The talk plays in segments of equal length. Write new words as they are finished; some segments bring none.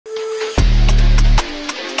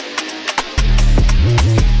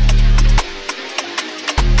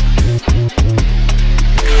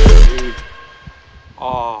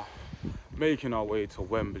making our way to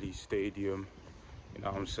Wembley Stadium. You know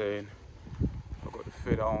what I'm saying? I've got the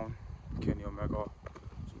fit on, Kenny Omega,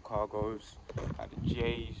 some cargos, at the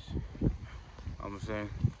J's. You know what I'm saying?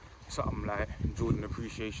 Something like Jordan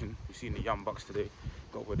appreciation. We've seen the Young Bucks today,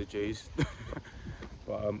 got with the J's.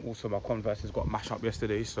 But also my Converse has got mashed up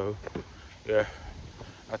yesterday, so yeah,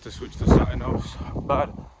 I had to switch to something else. But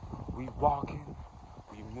we walking,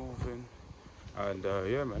 we moving, and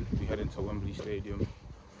yeah man, we heading to Wembley Stadium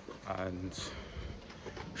and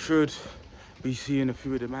should be seeing a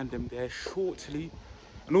few of the Mandem there shortly.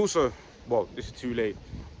 And also, well, this is too late,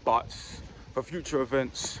 but for future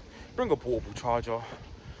events, bring a portable charger.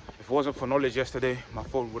 If it wasn't for knowledge yesterday, my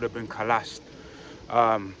phone would have been collapsed.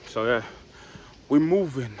 So yeah, we're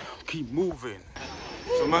moving, keep moving.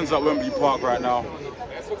 So man's at Wembley Park right now.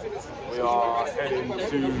 We are heading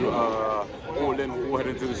to All In, we're all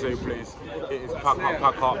heading to the same place. It is pack up,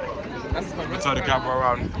 pack up. Let me turn the camera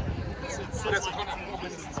around.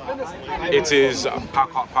 It is pack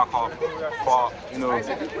up, but you know,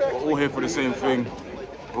 we're all here for the same thing.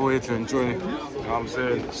 We're all here to enjoy it, you know what I'm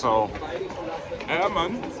saying? So, yeah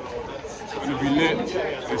man, it's gonna be lit.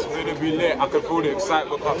 It's gonna be lit. I can feel the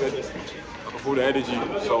excitement coming. I can feel the energy.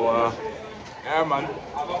 So, yeah man,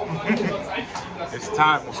 it's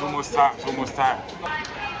time, it's almost time, it's almost time.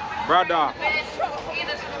 Brother,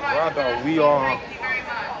 we are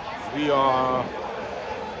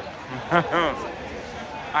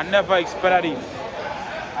I never expected this.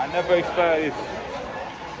 I never expected this.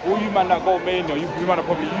 All you man that go mania, you man are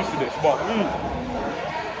probably used to this, but me,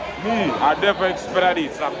 I never expected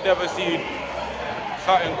this. I've never seen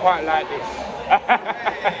something quite like this.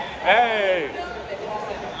 Hey,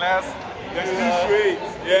 let's see straight.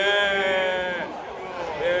 Yeah.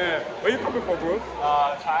 Where you coming from, bro?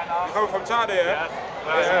 China. You coming from China, yeah?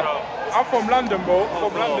 Yes. Yeah. Bro. I'm from London, bro.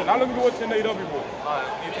 From London. How long have you been watching AEW, bro?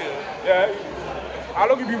 Me too. Yeah. How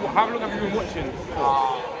long have you been watching?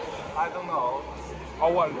 I don't know.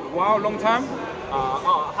 Oh, what? Wow, long time?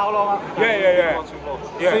 How long?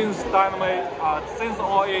 Yeah. Since Dynamite, since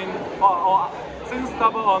All In, since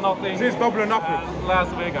Double or Nothing. Since Double or Nothing. Las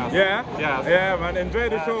Vegas. Yeah? Yes. Yeah, man. Enjoy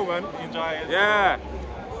the show, man. Enjoy it. Yeah.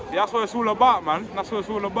 That's what it's all about, man. That's what it's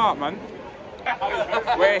all about, man.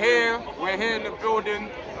 We're here in the building.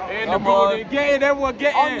 Get in, everyone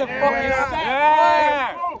get in. On the fucking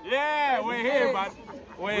set. Yeah, we're here, man.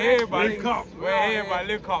 We're here, man. Link up, man.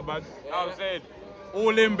 You know what I'm saying?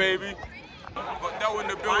 All in, baby. But now in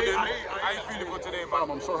the building, how you feeling for today, man?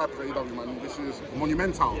 I'm so happy for AEW, man. This is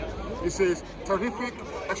monumental. This is terrific,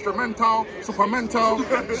 extramental, supermental,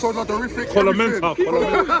 so not horrific. Colomental.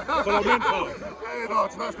 Hey, no,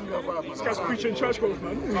 tonight's gonna be a vibe, man. This guy's preaching church growth,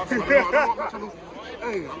 man.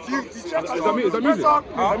 Hey, is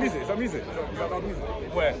that music?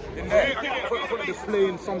 Where? In there? I'm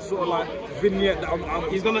displaying some sort of like vignette that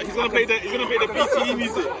He's gonna play the BTE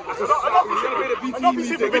music. He's gonna play the BTE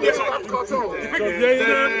music. You think we're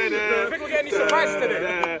getting any surprise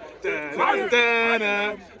today?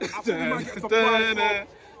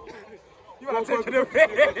 You want to take it away?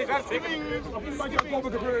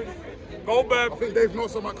 Goldberg. I think Dave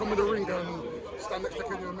Nelson might come in the ring and stand next to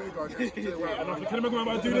Kenny Omega. Kenny Omega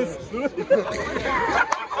might do this. No,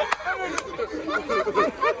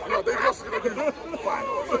 Dave Nelson's gonna do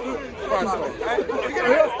 5 stars.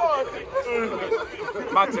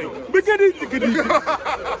 Matting. We got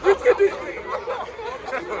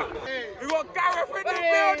Gareth in the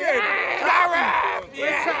building. Gareth!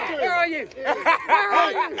 Yeah! Where are you?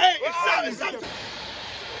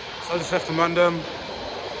 So I just left the Mandem.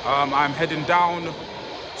 I'm heading down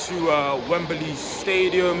to Wembley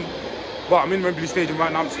Stadium. Well, I'm in Wembley Stadium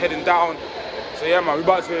right now. I'm just heading down. So yeah, man, we're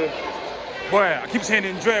about to. Boy, I keep saying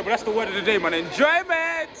enjoy, but that's the word of the day, man.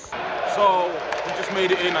 Enjoyment! So we just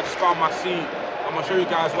made it in. I just found my seat. I'm gonna show you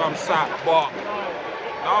guys where I'm sat, but.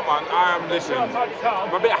 No man, listen,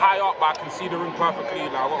 I'm a bit high up, but I can see the ring perfectly.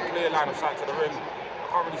 Like, I've got a clear line of sight to the ring. I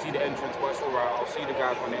can't really see the entrance, but it's alright. I'll see the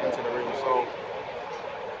guys when they enter the ring. So,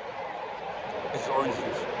 this is orange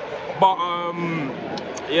juice. But,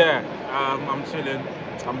 yeah, I'm chilling.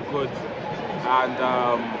 I'm good. And,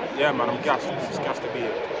 yeah, man, I'm gassed. This is gassed to be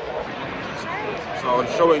here. So,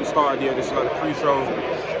 the show ain't started yet. This is like the pre-show.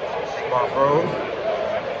 But, bro.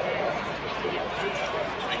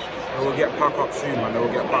 They will get packed up soon, man. The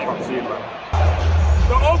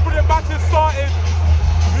opening match is started.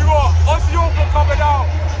 We got Aussie Open coming out.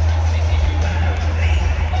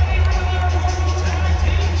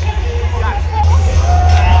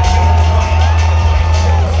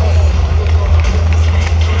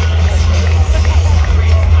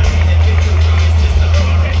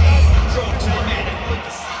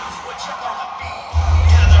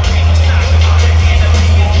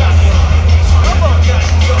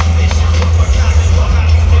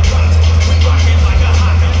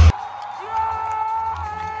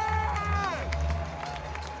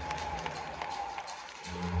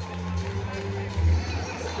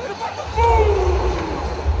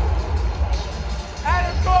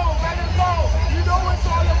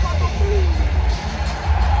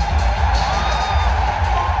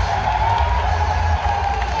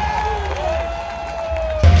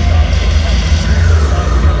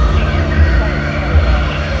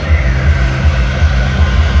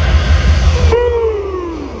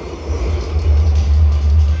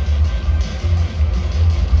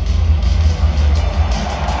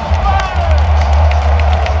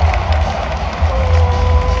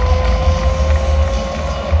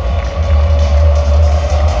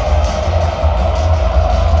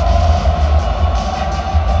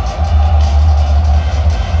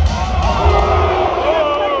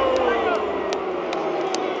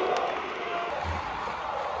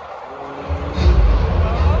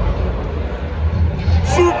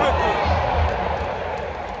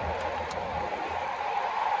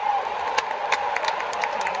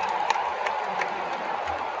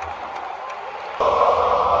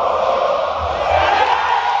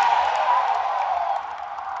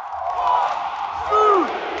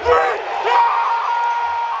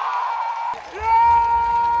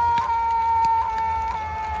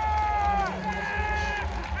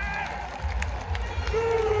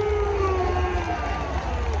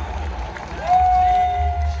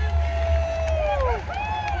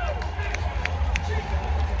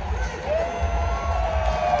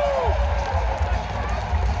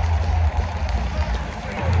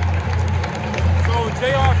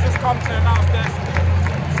 come to the announce desk.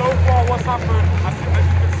 So far, what's happened, as you can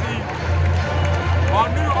see, our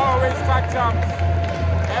new ROH tag champs,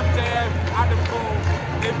 MJF, Adam Cole,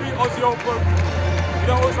 they beat Aussie Open.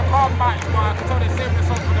 You know, it was a calm match, but I can tell they saved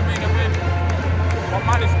themselves for the main event. But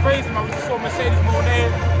man, it's crazy, man. We just saw Mercedes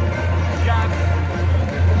Monet, Jazz.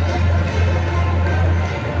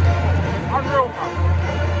 It's unreal, man.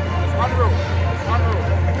 It's unreal. It's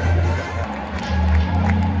unreal.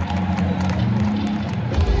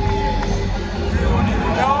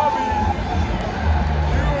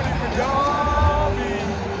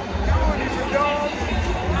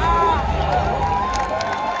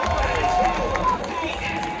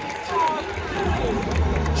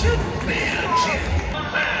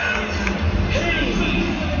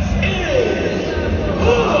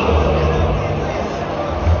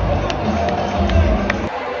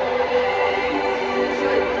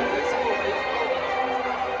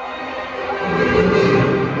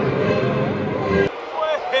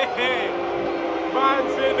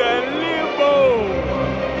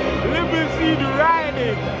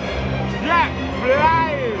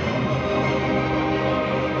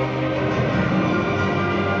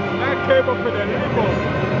 Came up with a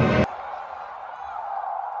limo.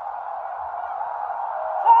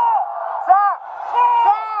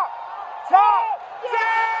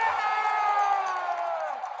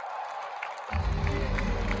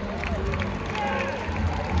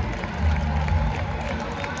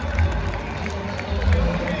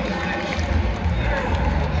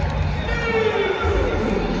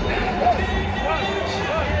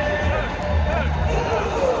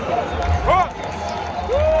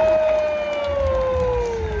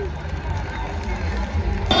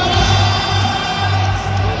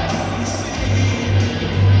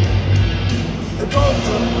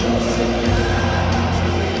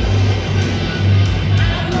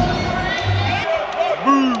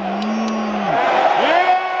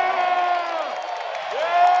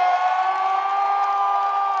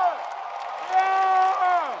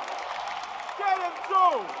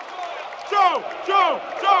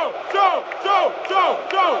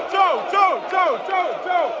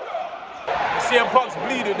 CM Punk's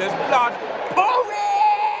bleeding, there's blood. Pour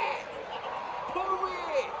it! Pour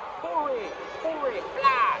it! Pour it! Pour it!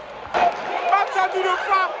 Blood! Mancha do the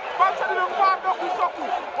flap! Mancha do the flap! Knuckle suckle!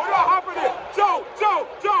 What not happening? Joe!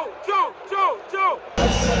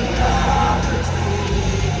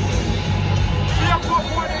 CM Punk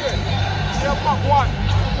won it! CM Punk won!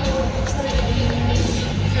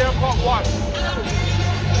 CM Punk won!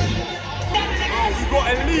 Oh, we got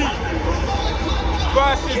a lead!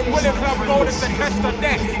 Versus William Club Golden to test the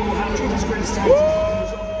deck. Woo!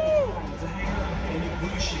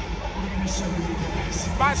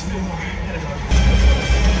 Massive.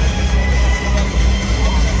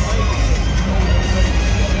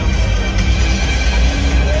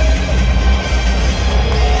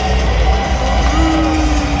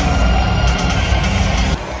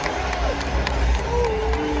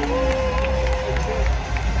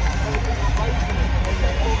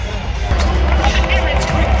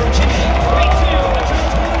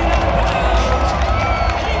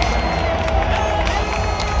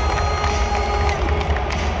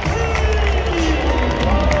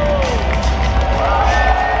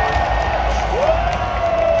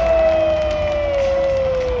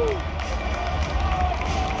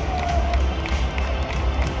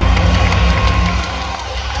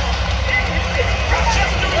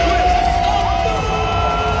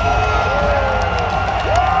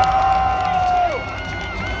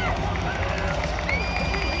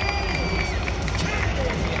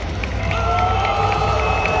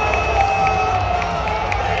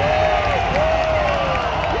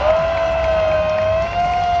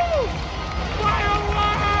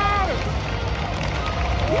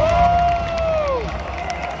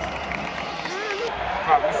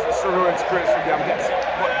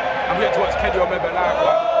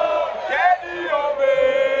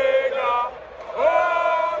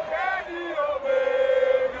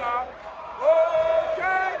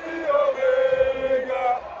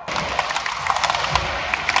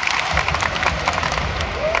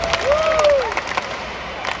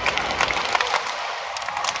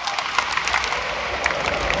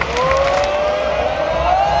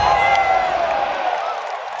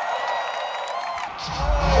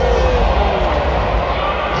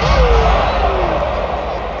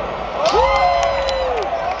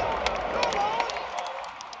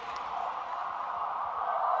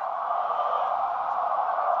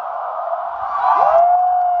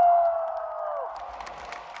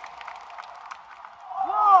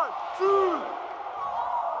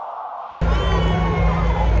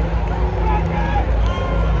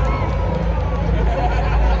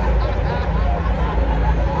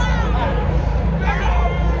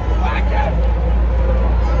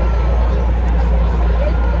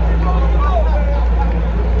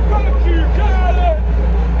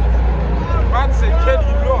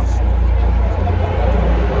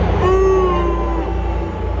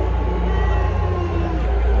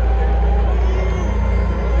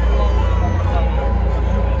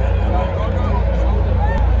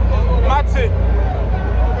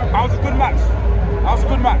 That was a good match. That was a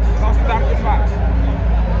good match. That was a damn good match.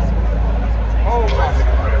 Oh my.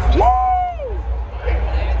 Woo!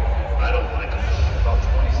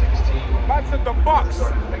 Man said the Bucks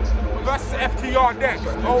versus FTR next.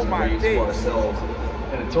 Oh my days.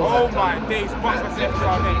 Oh my days. Bucks versus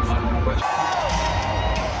FTR next.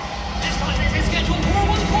 This contest is scheduled for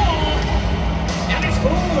one fall, and it's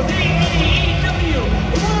for the AEW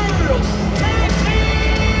World Tag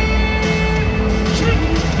Team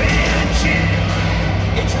Championship.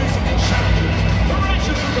 Introducing the challengers, the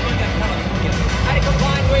Ranchers from the Mandem, California, at a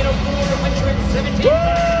combined weight of 417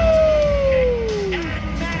 pounds. And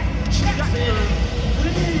Matt Jackson,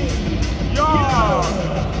 Yo!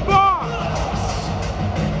 Bucks!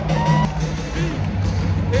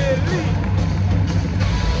 Elite!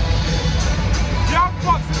 Young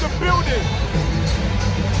Bucks in the building!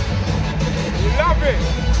 We love it!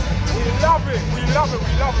 We love it! We love it!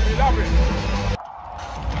 We love it! We love it!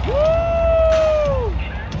 Woo!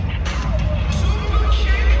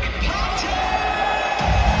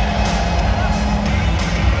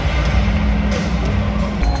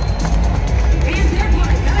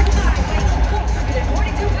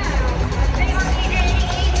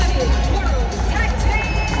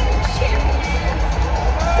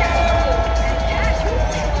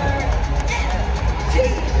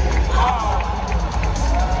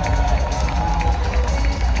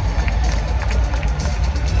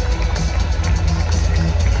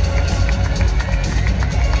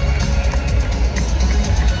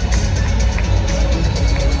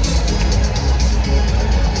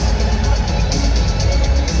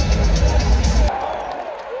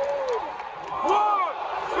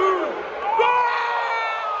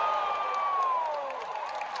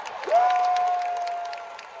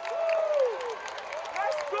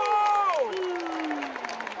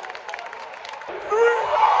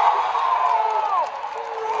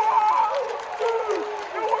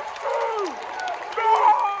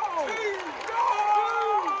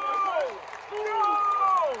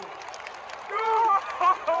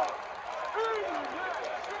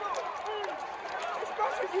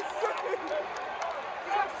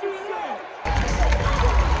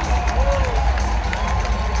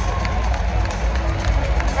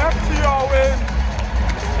 FTR win.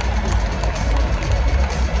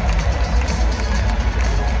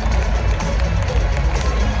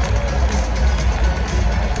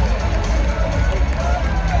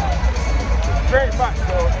 Great match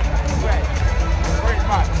though. Great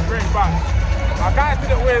match. Great match. My guy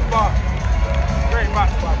didn't win, but great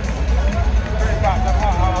match, man. Great match.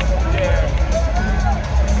 Yeah.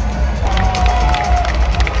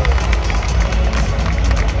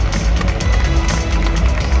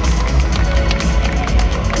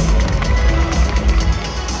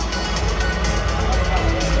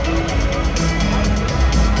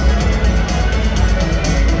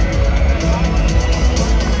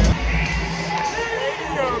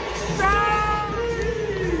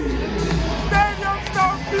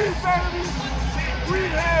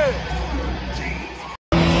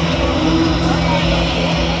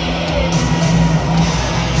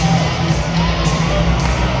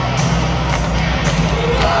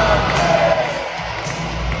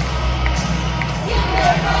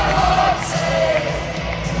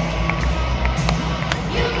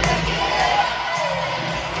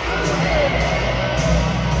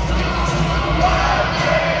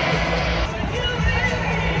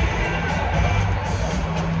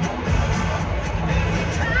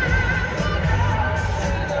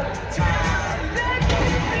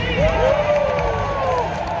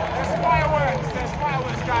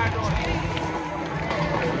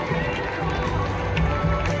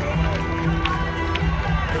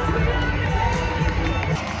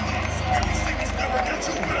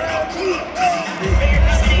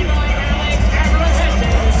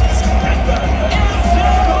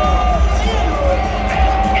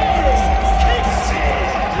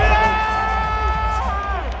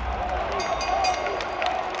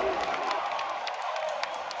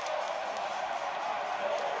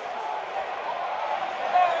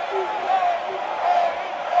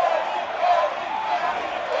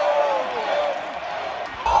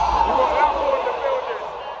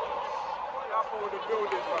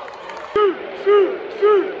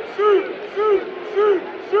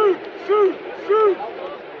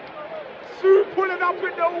 Pulling up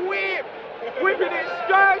with the whip, whipping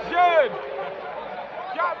excursion.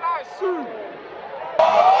 Y'all like Sue?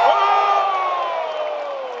 Oh!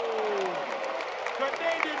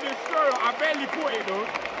 Canadian destroyer. I barely caught it though.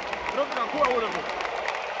 I don't think I caught all of it.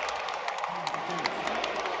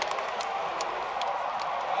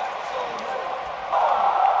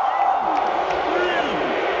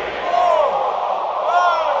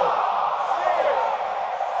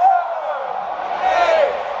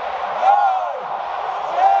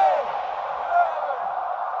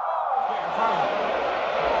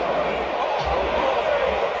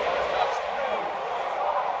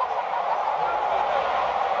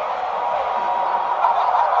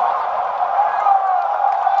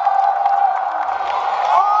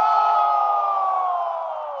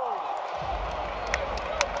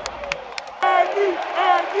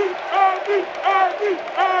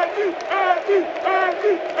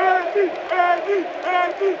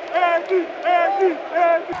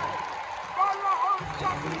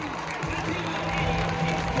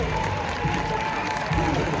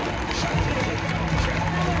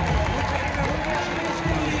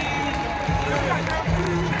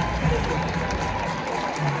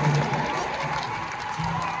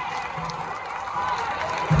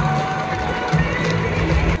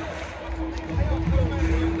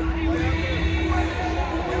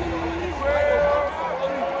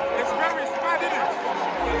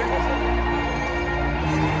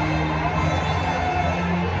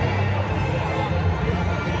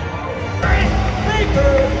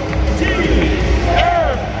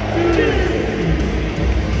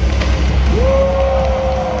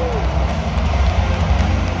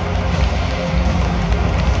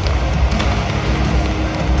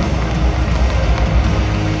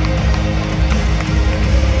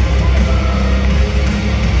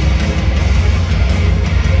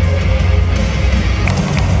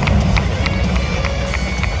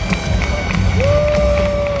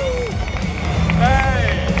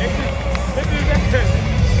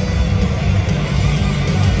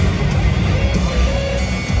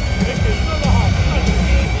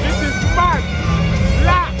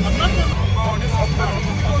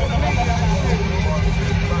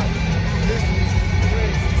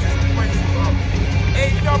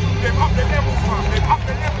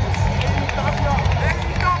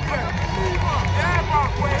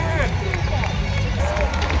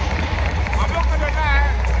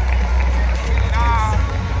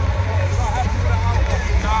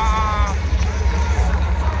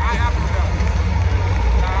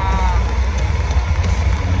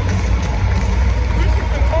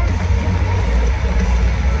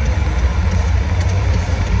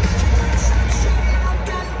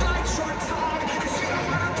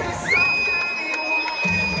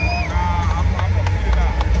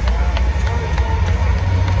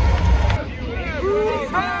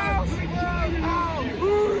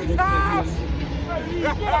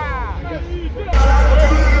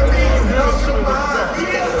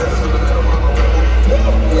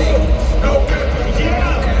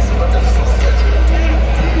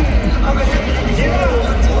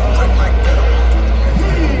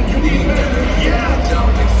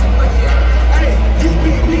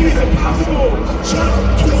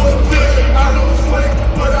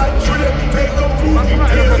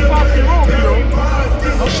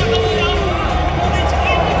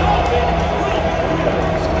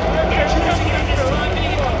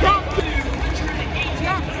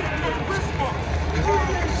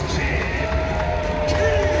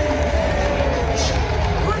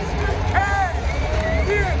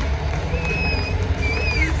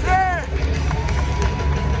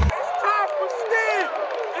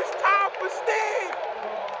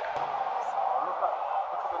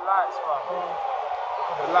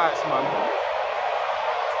 lights, man.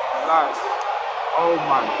 The lights. Oh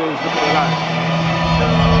my days, look at the lights.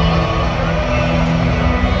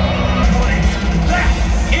 That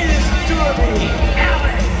is Darby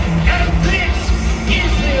Allin, and this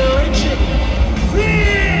is the legend.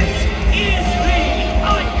 This is the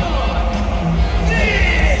icon.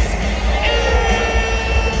 This is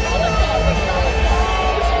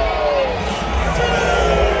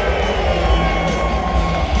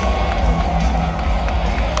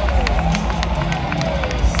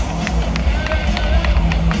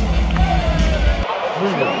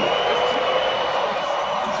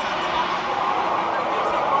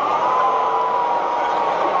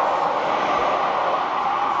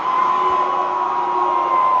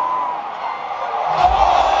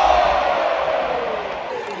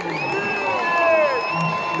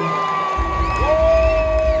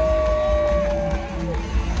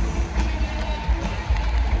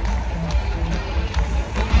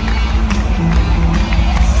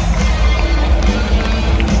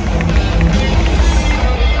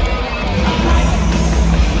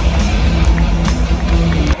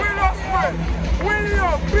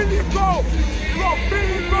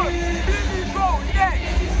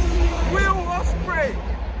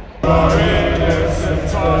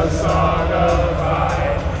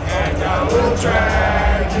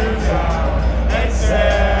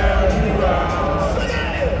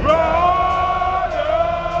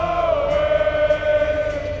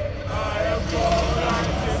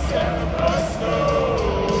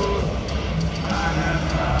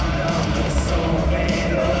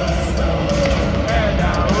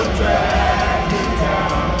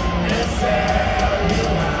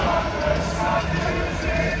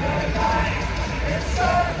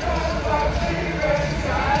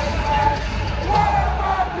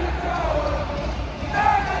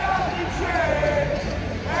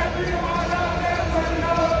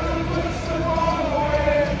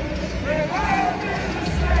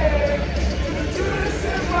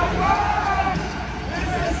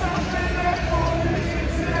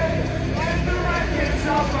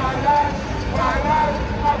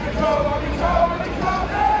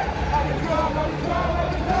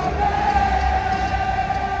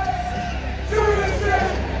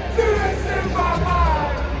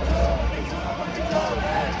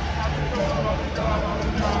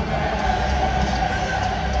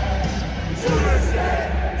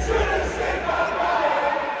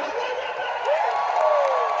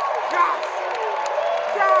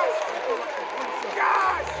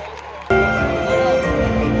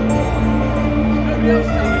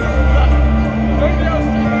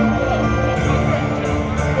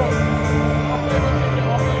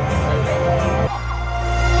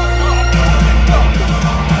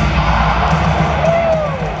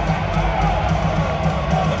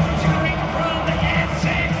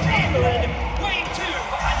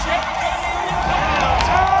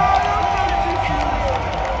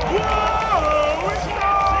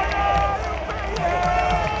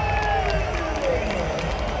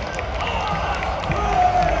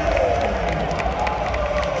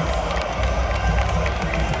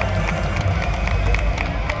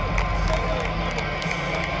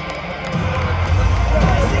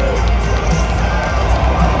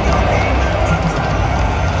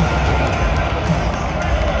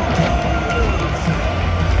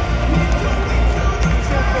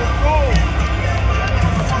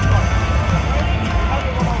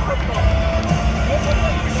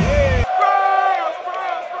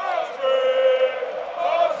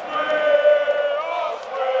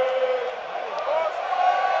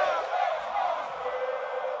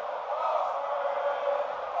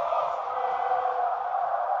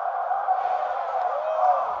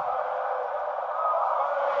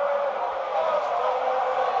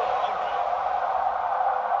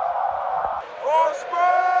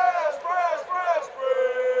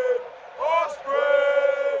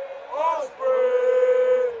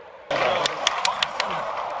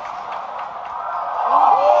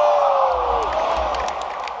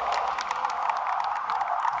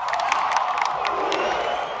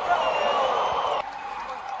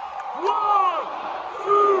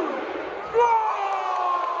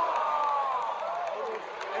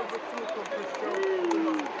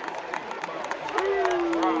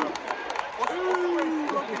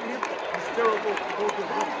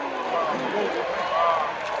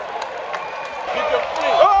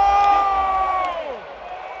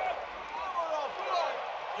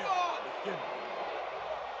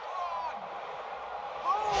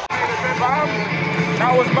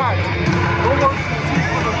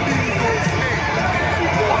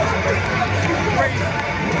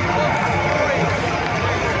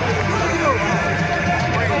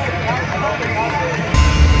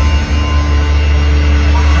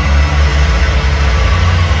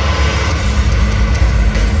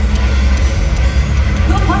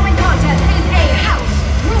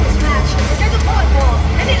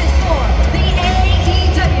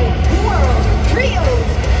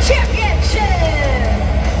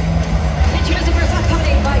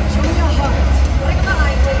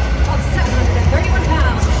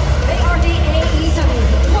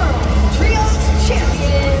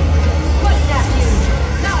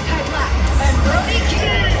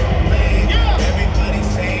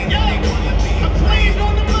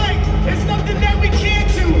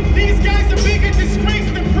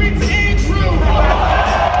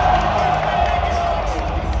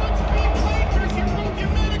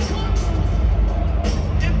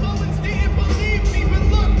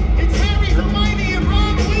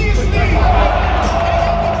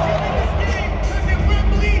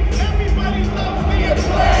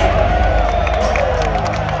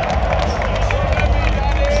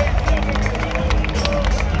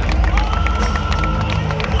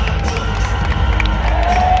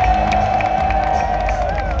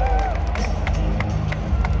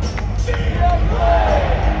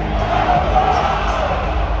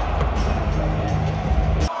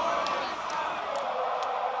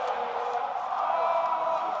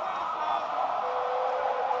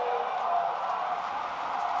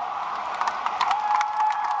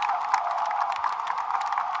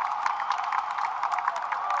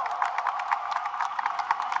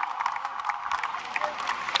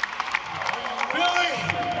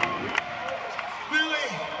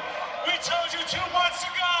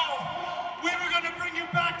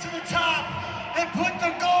put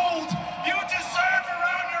the gold you deserve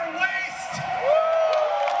around your waist.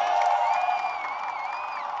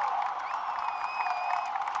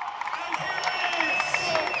 And here it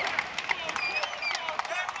is.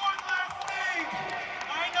 And one last thing.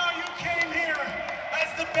 I know you came here as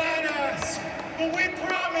the badass, but we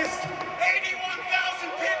promised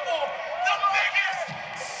 81,000 people the biggest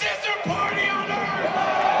scissor party on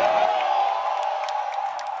earth.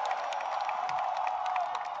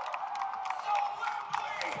 So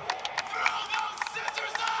Wembley, throw those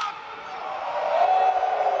scissors up.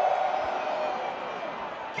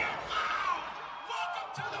 Get loud.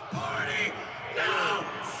 Welcome to the party. Now,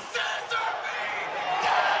 scissor me.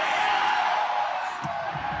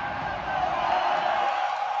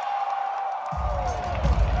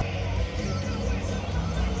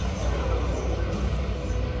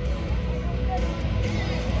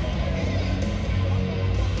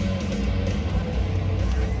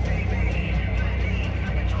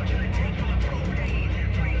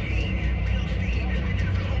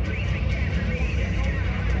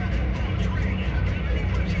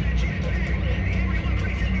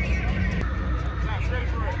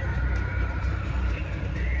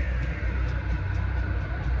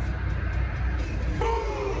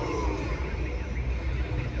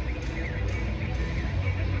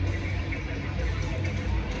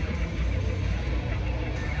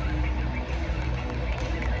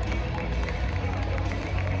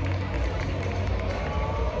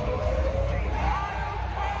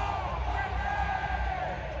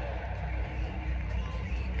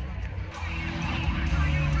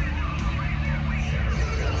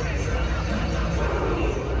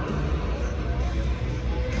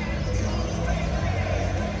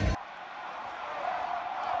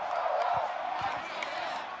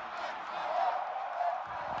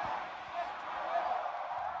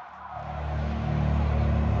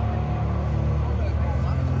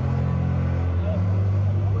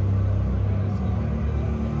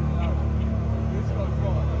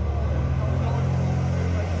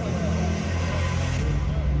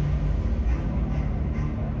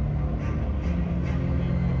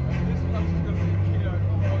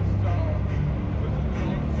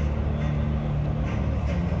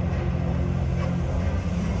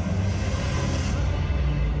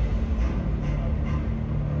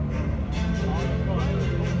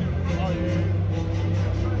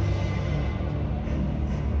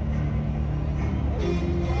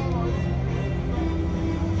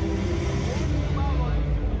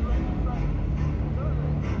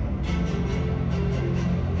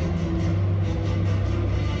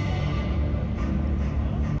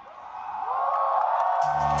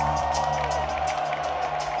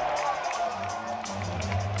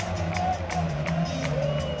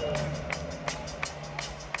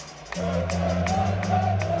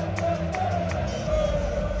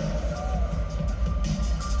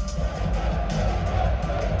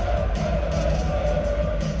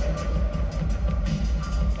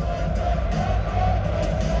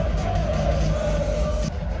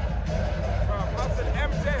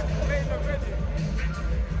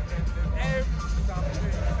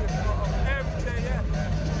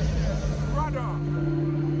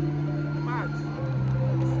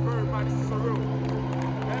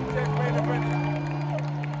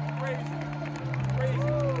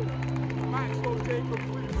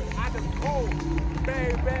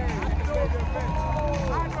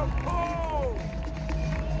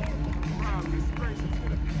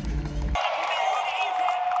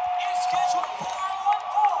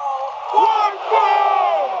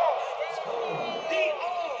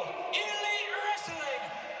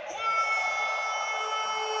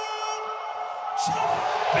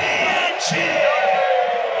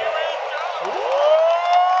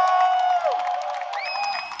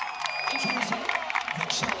 Introducing the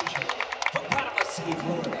challenger from Panama City,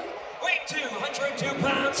 Florida. Weighing 202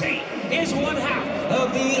 pounds, he is one half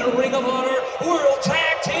of the Ring of Honor World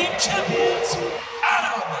Tag Team Champions,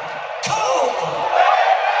 Adam Cole.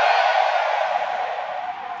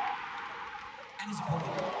 And his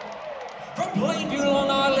opponent from Plainview, Long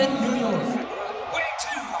Island, New York. Weighing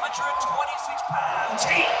 226 pounds,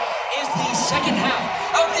 he is the second half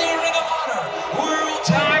of the Ring of Honor World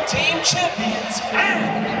Tag Team Champions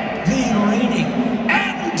and the reigning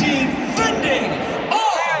and defending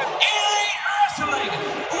All Elite Wrestling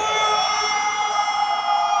World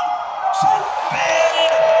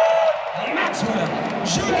Champion, Maxwell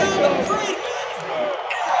Jacob Friedman,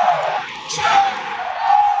 Champion.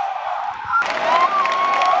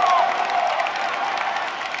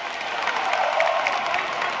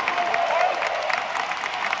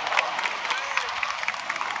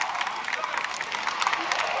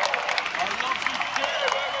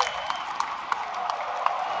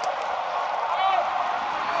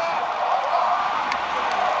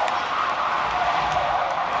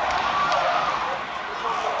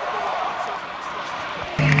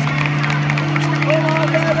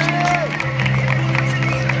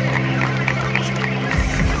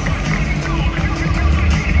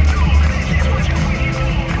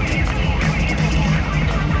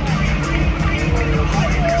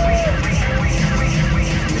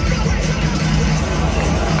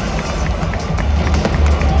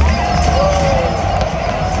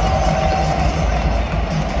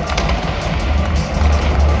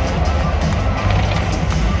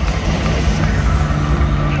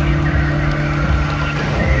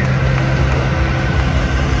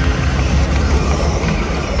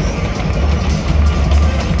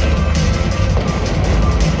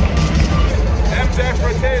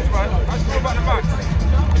 man. How do you feel about the match?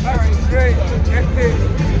 That's great, epic,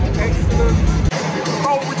 excellent.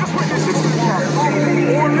 Oh, we just witnessed history, bro.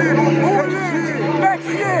 All in. Next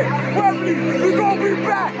year, Wembley, we gonna be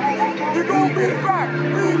back. We gonna be back.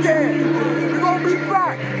 Be there. We gonna be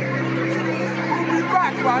back. We'll be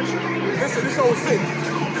back, man. Listen, this show was sick.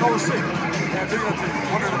 Yeah,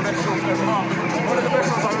 one of the best shows ever. One of the best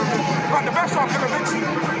shows I've ever been. Like, the best show I've ever been to.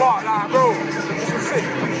 But, like, bro, this was sick.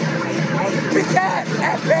 Big cat,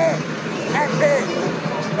 epic.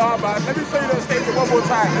 Nah, man, let me show you that stage one more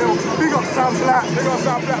time. Yo, big up Sam Black. Big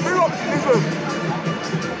up, listen.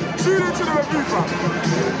 Tune into the review, man.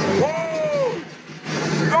 Whoa!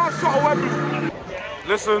 Last shot of Wembley.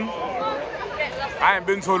 Listen, I ain't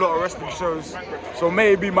been to a lot of wrestling shows, so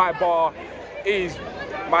maybe my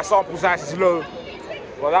my sample size is low,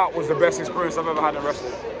 but that was the best experience I've ever had in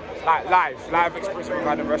wrestling. Like live experience I've ever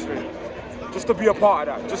had in wrestling. Just to be a part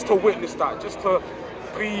of that, just to witness that, just to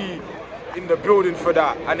be in the building for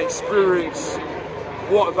that and experience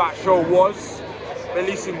what that show was.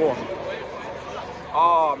 Bellissimo.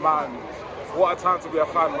 Oh man, what a time to be a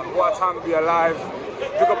fan, man. What a time to be alive.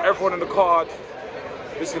 Big up everyone on the card.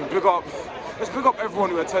 Listen, let's big up everyone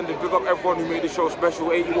who attended, big up everyone who made the show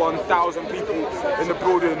special. 81,000 people in the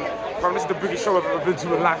building. Man, this is the biggest show I've ever been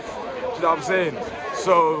to in life. Do you know what I'm saying?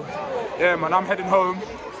 So, yeah man, I'm heading home.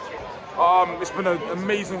 It's been an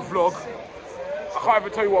amazing vlog. I can't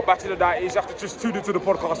even tell you what Battle of the Night is. You have to just tune into the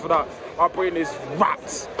podcast for that. My brain is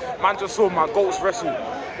wrapped. Man just saw my goats wrestle.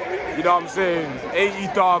 You know what I'm saying?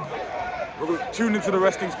 AEW. We're going to tune into the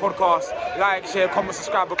Wrestling's podcast. Like, share, comment,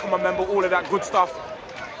 subscribe, become a member, all of that good stuff.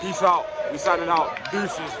 Peace out. We signing out.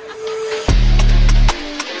 Deuces.